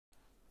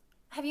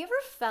Have you ever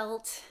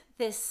felt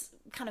this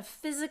kind of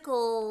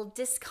physical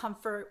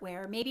discomfort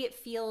where maybe it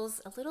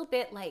feels a little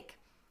bit like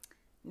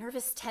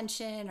nervous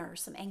tension or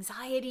some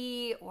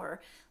anxiety,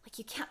 or like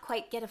you can't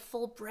quite get a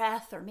full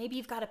breath, or maybe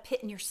you've got a pit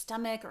in your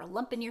stomach or a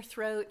lump in your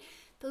throat,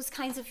 those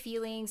kinds of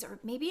feelings, or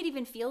maybe it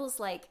even feels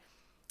like,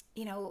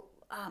 you know,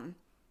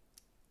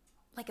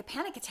 like a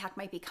panic attack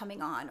might be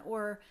coming on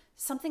or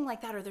something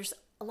like that, or there's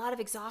a lot of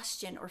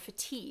exhaustion or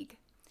fatigue.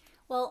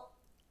 Well,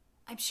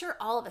 I'm sure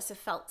all of us have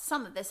felt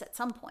some of this at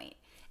some point.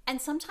 And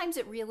sometimes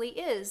it really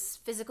is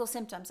physical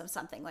symptoms of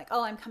something like,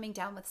 oh, I'm coming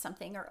down with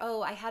something, or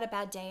oh, I had a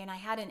bad day and I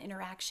had an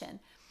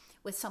interaction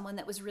with someone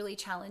that was really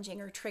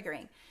challenging or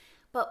triggering.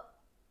 But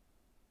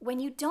when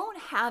you don't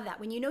have that,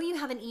 when you know you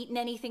haven't eaten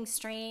anything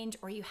strange,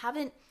 or you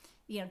haven't,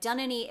 done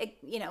any,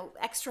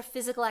 extra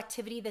physical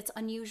activity that's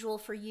unusual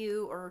for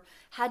you, or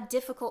had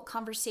difficult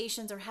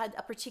conversations, or had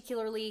a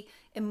particularly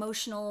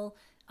emotional,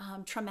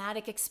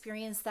 traumatic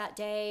experience that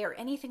day, or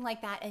anything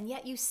like that, and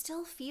yet you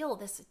still feel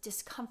this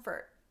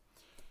discomfort,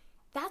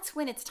 that's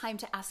when it's time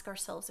to ask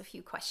ourselves a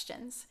few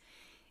questions.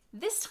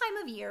 This time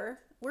of year,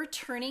 we're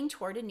turning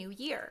toward a new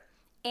year.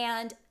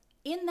 And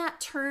in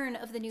that turn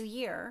of the new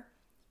year,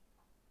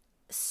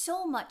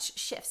 so much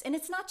shifts. And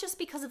it's not just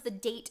because of the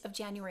date of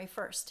January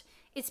 1st.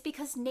 It's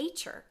because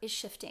nature is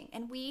shifting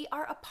and we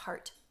are a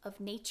part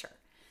of nature.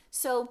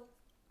 So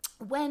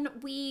when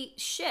we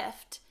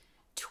shift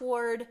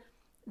toward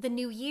the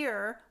new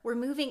year, we're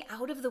moving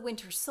out of the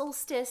winter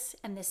solstice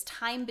and this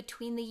time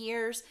between the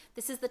years.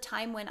 This is the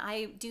time when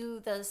I do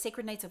the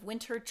Sacred Nights of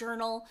Winter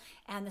journal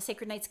and the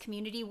Sacred Nights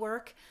community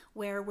work,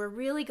 where we're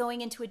really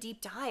going into a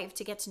deep dive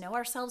to get to know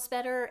ourselves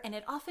better. And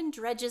it often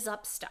dredges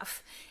up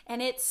stuff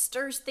and it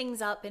stirs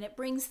things up and it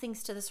brings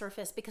things to the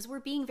surface because we're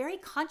being very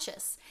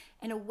conscious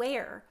and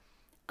aware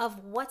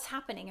of what's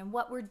happening and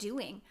what we're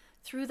doing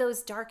through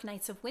those dark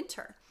nights of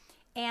winter.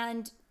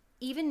 And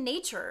even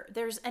nature,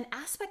 there's an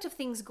aspect of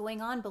things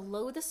going on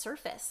below the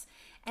surface.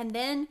 And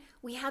then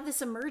we have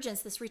this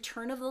emergence, this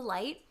return of the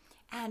light,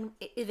 and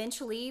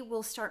eventually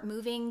we'll start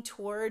moving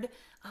toward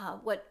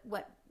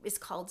what is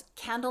called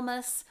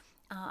Candlemas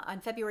on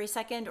February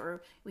 2nd,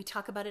 or we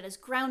talk about it as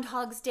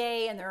Groundhog's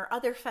Day, and there are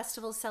other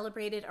festivals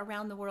celebrated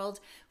around the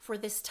world for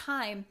this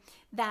time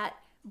that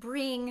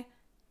bring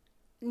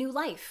new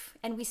life,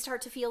 and we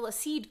start to feel a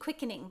seed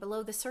quickening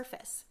below the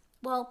surface.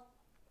 Well,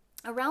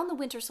 around the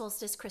winter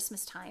solstice,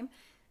 Christmas time,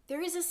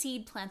 there is a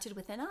seed planted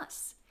within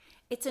us.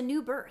 It's a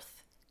new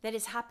birth that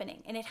is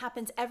happening, and it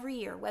happens every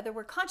year, whether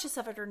we're conscious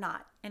of it or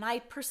not. And I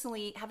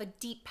personally have a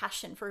deep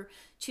passion for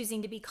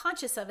choosing to be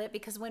conscious of it,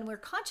 because when we're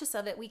conscious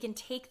of it, we can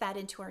take that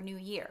into our new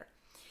year.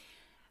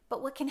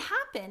 But what can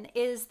happen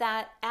is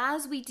that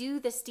as we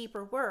do this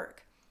deeper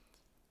work,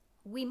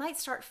 we might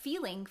start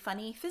feeling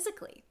funny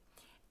physically.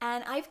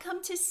 And I've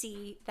come to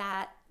see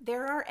that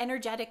there are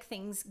energetic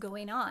things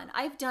going on.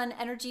 I've done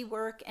energy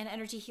work and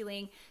energy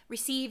healing,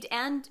 received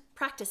and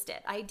practiced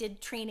it. I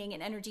did training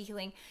in energy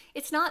healing.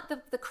 It's not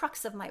the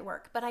crux of my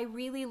work, but I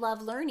really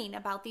love learning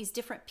about these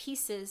different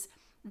pieces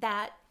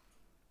that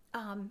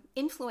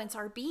influence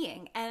our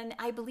being. And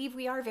I believe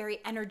we are very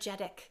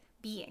energetic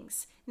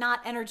beings, not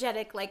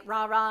energetic like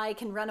rah rah, I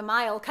can run a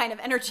mile kind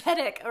of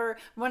energetic, or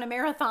run a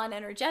marathon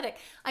energetic.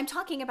 I'm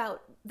talking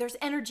about there's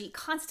energy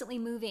constantly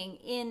moving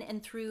in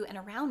and through and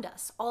around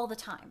us all the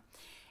time.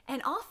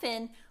 And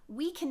often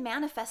we can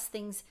manifest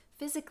things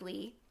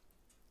physically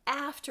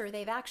after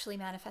they've actually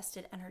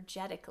manifested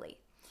energetically.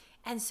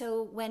 And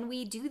so when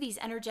we do these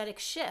energetic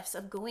shifts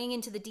of going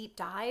into the deep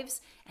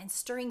dives and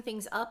stirring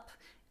things up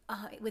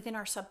within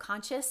our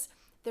subconscious,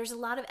 there's a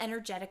lot of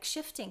energetic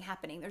shifting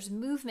happening. There's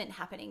movement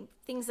happening.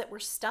 Things that were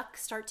stuck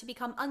start to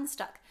become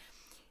unstuck.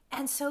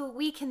 And so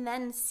we can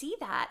then see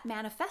that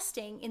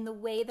manifesting in the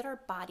way that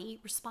our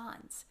body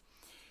responds.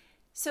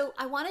 So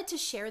I wanted to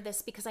share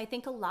this because I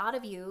think a lot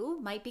of you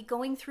might be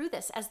going through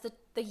this as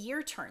the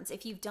year turns.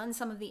 If you've done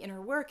some of the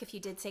inner work, if you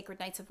did Sacred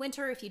Nights of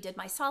Winter, if you did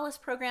my Solace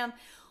program,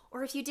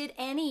 or if you did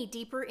any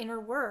deeper inner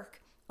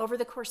work over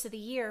the course of the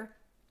year,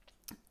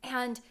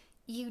 and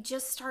you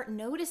just start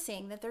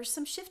noticing that there's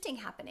some shifting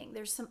happening.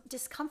 There's some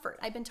discomfort.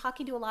 I've been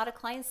talking to a lot of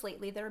clients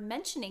lately that are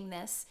mentioning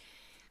this.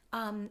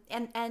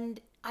 And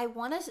I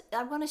want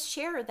to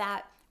share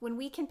that when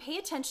we can pay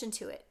attention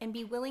to it and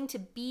be willing to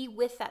be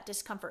with that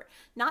discomfort,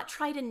 not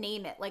try to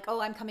name it like,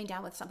 oh, I'm coming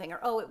down with something, or,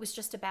 oh, it was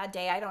just a bad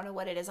day. I don't know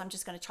what it is. I'm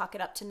just going to chalk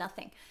it up to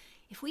nothing.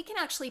 If we can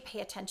actually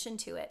pay attention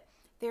to it,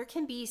 there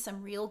can be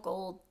some real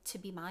gold to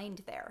be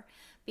mined there.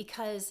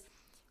 Because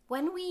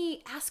when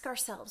we ask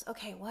ourselves,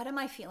 okay, what am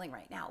I feeling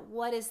right now?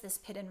 What is this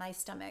pit in my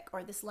stomach,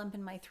 or this lump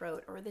in my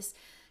throat, or this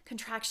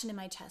contraction in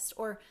my chest?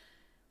 Or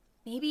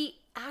maybe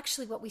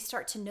actually what we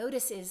start to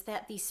notice is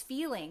that these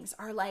feelings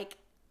are like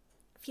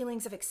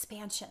feelings of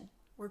expansion.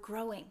 We're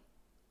growing.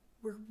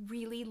 We're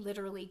really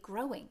literally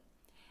growing.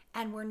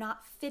 And we're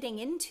not fitting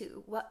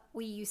into what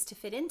we used to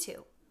fit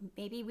into.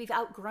 Maybe we've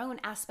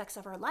outgrown aspects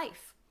of our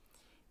life,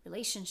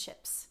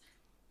 relationships,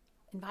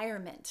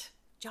 environment,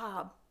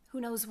 job, who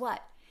knows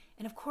what.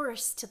 And of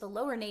course, to the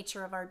lower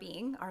nature of our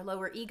being, our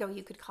lower ego,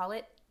 you could call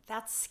it,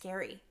 that's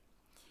scary.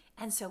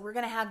 And so we're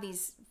going to have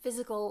these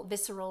physical,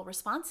 visceral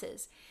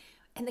responses.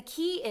 And the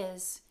key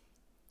is,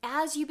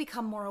 as you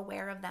become more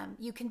aware of them,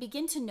 you can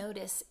begin to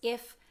notice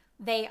if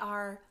they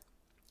are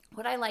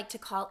what I like to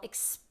call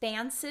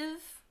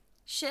expansive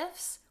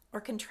shifts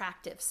or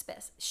contractive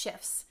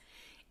shifts.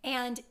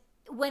 And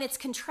when it's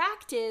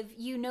contractive,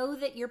 you know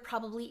that you're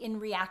probably in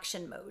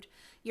reaction mode.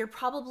 You're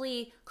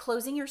probably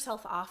closing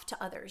yourself off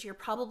to others. You're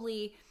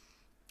probably,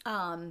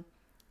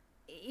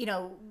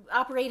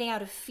 operating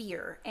out of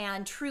fear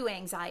and true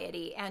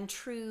anxiety and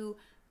true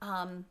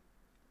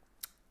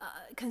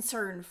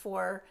concern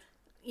for,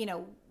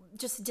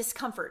 just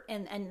discomfort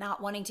and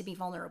not wanting to be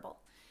vulnerable.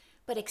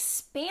 But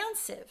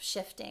expansive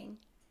shifting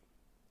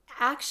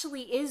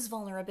actually is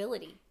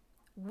vulnerability.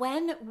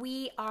 When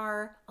we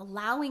are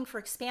allowing for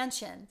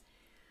expansion,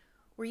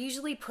 we're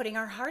usually putting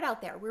our heart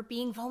out there. We're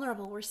being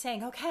vulnerable. We're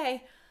saying,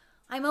 okay,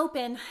 I'm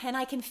open and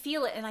I can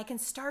feel it and I can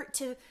start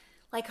to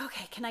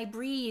okay, can I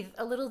breathe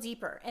a little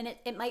deeper? And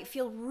it might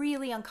feel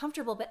really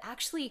uncomfortable, but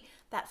actually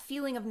that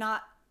feeling of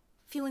not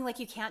feeling like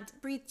you can't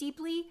breathe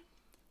deeply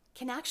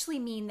can actually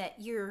mean that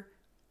you're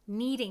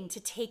needing to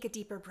take a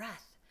deeper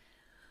breath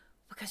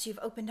because you've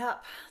opened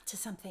up to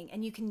something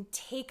and you can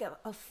take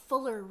a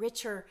fuller,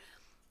 richer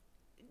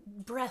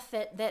breath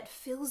that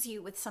fills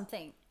you with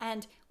something.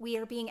 And we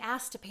are being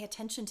asked to pay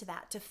attention to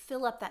that, to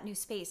fill up that new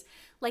space.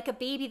 Like a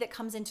baby that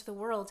comes into the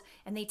world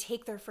and they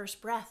take their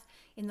first breath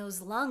in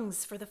those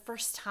lungs for the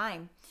first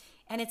time.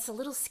 And it's a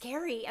little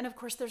scary. And of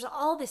course, there's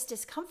all this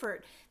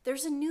discomfort.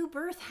 There's a new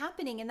birth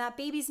happening and that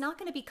baby's not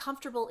going to be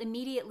comfortable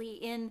immediately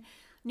in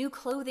new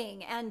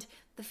clothing and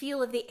the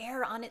feel of the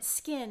air on its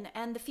skin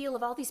and the feel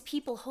of all these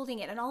people holding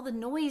it and all the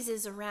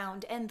noises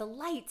around and the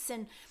lights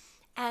and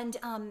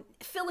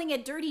filling a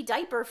dirty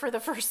diaper for the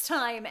first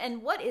time.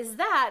 And what is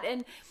that?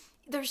 And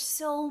there's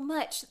so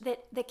much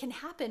that can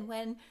happen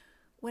when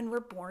we're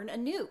born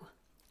anew,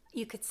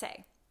 you could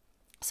say.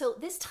 So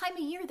this time of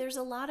year, there's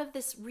a lot of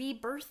this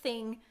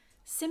rebirthing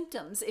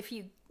symptoms, if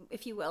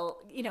you will,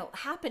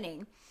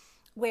 happening,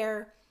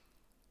 where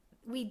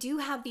we do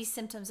have these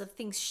symptoms of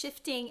things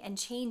shifting and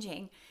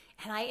changing.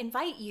 And I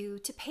invite you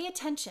to pay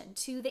attention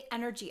to the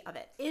energy of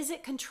it. Is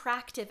it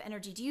contractive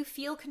energy? Do you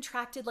feel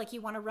contracted, like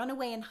you want to run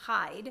away and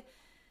hide?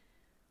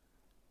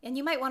 And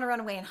you might want to run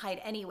away and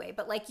hide anyway,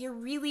 but like you're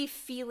really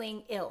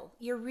feeling ill.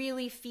 You're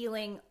really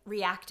feeling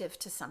reactive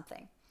to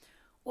something.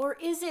 Or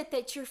is it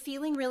that you're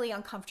feeling really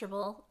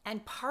uncomfortable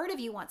and part of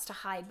you wants to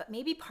hide, but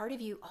maybe part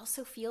of you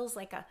also feels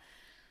like an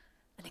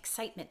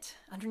excitement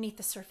underneath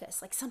the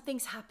surface, like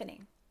something's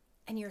happening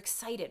and you're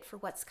excited for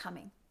what's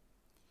coming.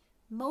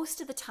 Most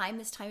of the time,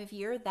 this time of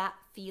year, that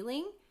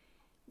feeling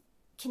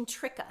can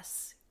trick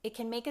us. It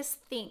can make us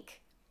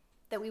think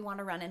that we want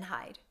to run and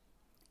hide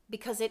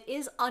because it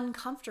is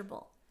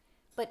uncomfortable.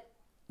 But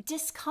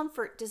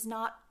discomfort does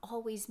not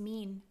always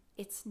mean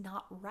it's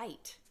not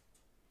right.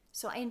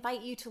 So I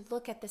invite you to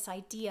look at this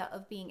idea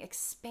of being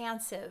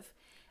expansive,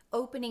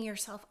 opening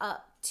yourself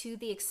up to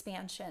the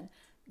expansion,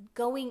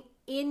 going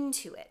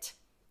into it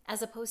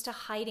as opposed to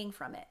hiding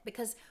from it.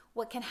 Because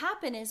what can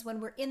happen is when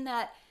we're in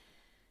that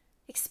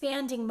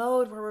expanding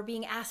mode where we're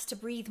being asked to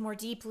breathe more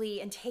deeply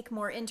and take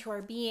more into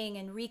our being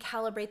and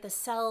recalibrate the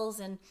cells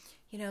and,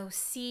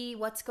 see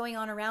what's going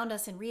on around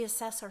us and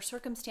reassess our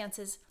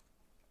circumstances,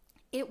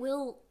 it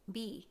will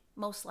be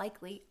most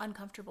likely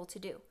uncomfortable to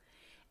do.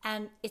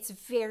 And it's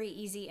very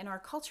easy in our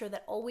culture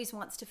that always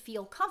wants to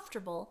feel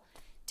comfortable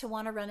to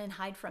want to run and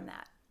hide from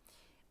that.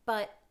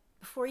 But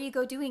before you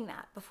go doing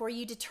that, before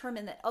you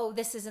determine that, oh,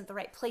 this isn't the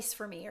right place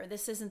for me, or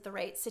this isn't the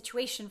right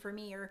situation for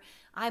me, or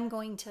I'm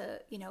going to,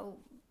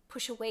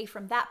 push away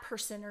from that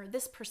person or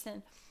this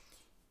person,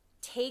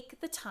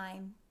 take the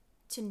time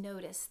to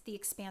notice the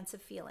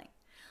expansive feeling.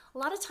 A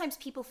lot of times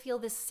people feel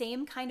this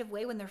same kind of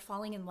way when they're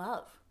falling in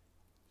love.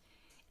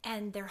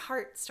 And their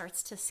heart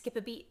starts to skip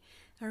a beat.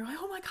 They're like,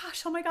 oh my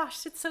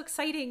gosh, it's so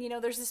exciting.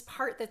 There's this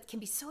part that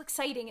can be so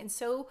exciting and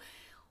so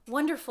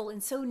wonderful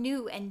and so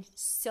new and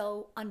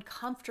so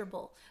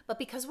uncomfortable. But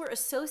because we're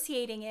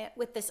associating it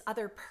with this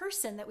other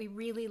person that we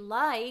really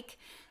like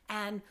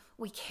and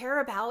we care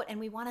about and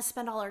we want to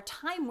spend all our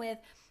time with,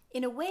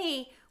 in a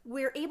way,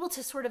 we're able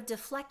to sort of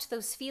deflect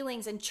those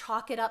feelings and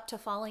chalk it up to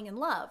falling in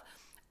love,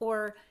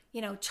 or,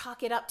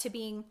 chalk it up to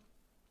being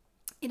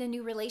in a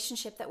new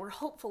relationship that we're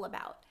hopeful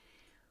about.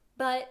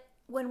 But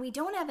when we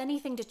don't have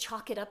anything to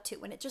chalk it up to,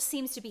 when it just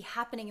seems to be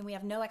happening and we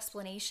have no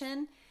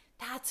explanation,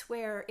 that's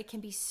where it can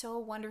be so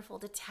wonderful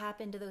to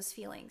tap into those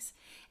feelings.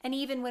 And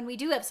even when we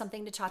do have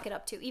something to chalk it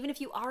up to, even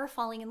if you are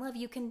falling in love,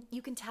 you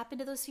can tap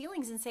into those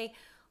feelings and say,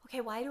 okay,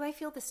 why do I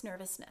feel this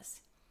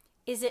nervousness?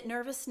 Is it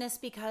nervousness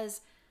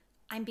because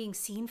I'm being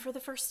seen for the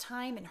first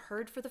time and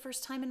heard for the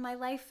first time in my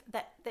life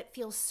that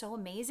feels so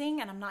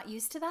amazing and I'm not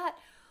used to that?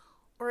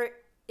 Or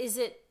is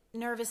it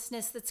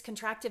nervousness that's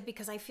contractive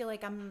because I feel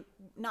like I'm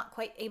not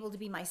quite able to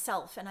be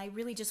myself and I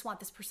really just want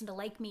this person to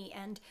like me,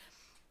 and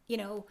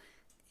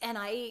and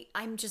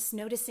I'm just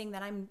noticing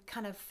that I'm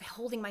kind of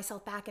holding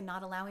myself back and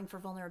not allowing for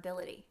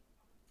vulnerability,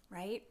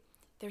 right?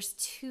 There's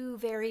two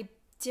very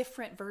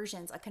different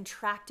versions, a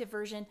contractive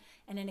version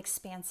and an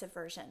expansive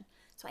version.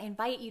 So I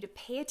invite you to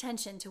pay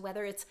attention to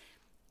whether it's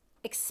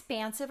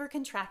expansive or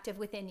contractive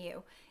within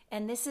you.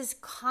 And this is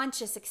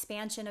conscious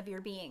expansion of your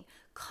being,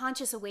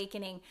 conscious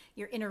awakening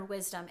your inner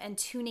wisdom and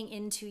tuning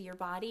into your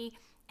body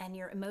and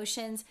your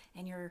emotions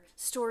and your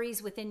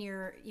stories within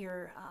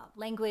your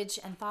language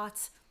and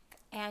thoughts,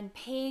 and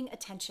paying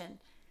attention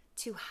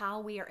to how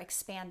we are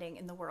expanding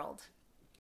in the world.